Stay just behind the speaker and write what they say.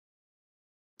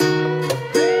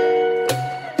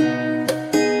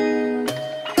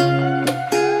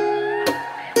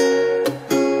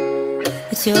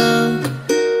It's you,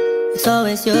 it's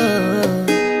always you.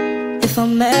 If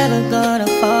I'm ever gonna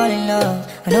fall in love,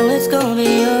 I know it's gonna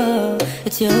be you.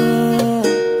 It's you,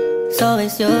 it's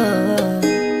always you.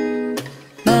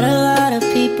 Met a lot of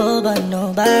people, but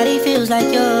nobody feels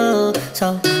like you.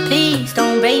 So please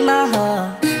don't break my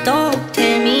heart, don't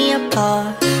tear me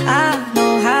apart. I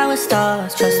know how it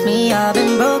starts, trust me, I've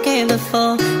been broken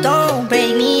before. Don't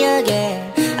break me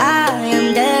again, I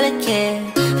am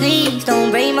delicate. Please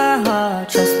don't break my heart,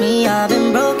 trust me, I've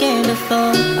been broken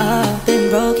before. I've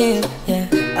been broken, yeah,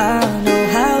 I know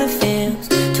how it feels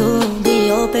to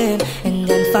be open and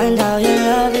then find out your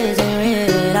love isn't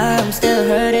real. I'm still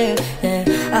hurting, yeah,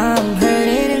 I'm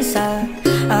hurting inside.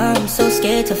 I'm so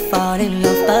scared to fall in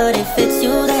love, but if it's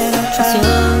you then I'll try. It's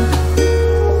you,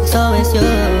 it's always you.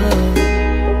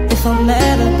 If I'm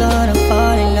ever gonna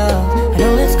fall in love, I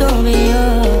know it's gonna be you.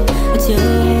 It's you,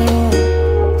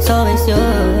 it's always you.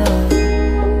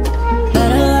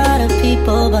 Met a lot of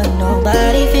people, but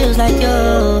nobody feels like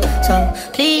you. So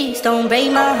please don't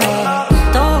break my heart,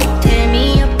 don't tear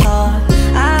me apart.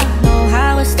 I know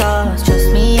how it starts,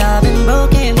 trust me, I've been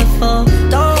broken before.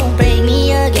 Don't break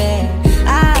me again,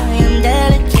 I am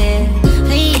delicate.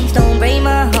 Please don't break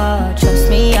my heart, trust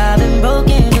me, I've been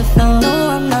broken before. No,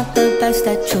 I'm not the best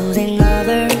at choosing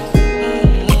lovers.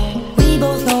 We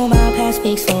both know my past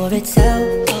speaks for itself.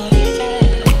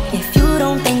 If you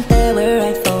don't think that we're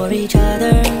right for each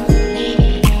other,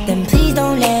 then please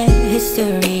don't let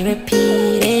history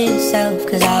repeat itself.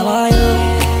 Cause I want you,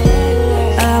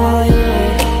 I want you,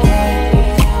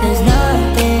 there's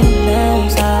nothing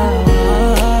else I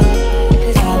want.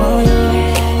 Cause I want you,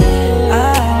 I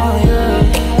want you,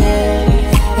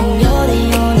 and you're the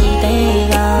only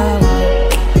thing I want.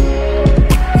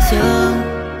 It's you,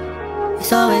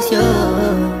 it's always you.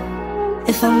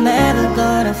 If I'm ever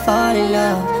gonna fall in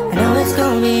love, I know it's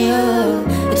gonna be you.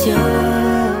 It's you,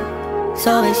 it's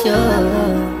always you.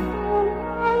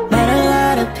 Met a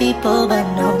lot of people, but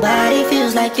nobody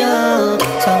feels like you.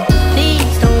 So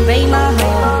please don't break my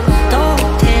heart,